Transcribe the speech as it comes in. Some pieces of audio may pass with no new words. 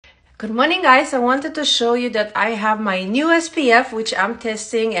Good morning, guys. I wanted to show you that I have my new SPF, which I'm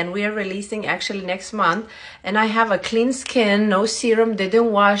testing and we are releasing actually next month. And I have a clean skin, no serum,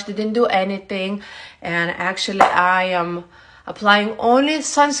 didn't wash, didn't do anything. And actually I am applying only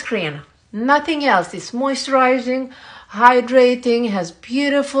sunscreen, nothing else. It's moisturizing, hydrating, has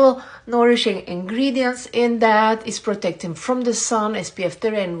beautiful, nourishing ingredients in that. It's protecting from the sun, SPF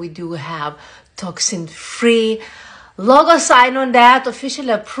 30, and we do have toxin-free logo sign on that, officially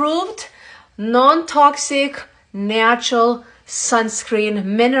approved, non-toxic, natural sunscreen,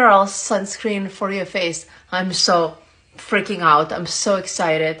 mineral sunscreen for your face. I'm so freaking out. I'm so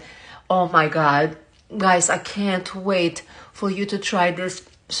excited. Oh my God. Guys, I can't wait for you to try this.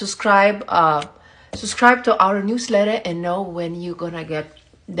 Subscribe to our newsletter and know when you're gonna get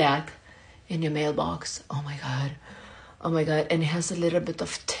that in your mailbox. Oh my God. Oh my God. And it has a little bit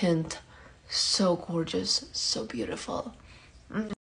of tint. So gorgeous, so beautiful.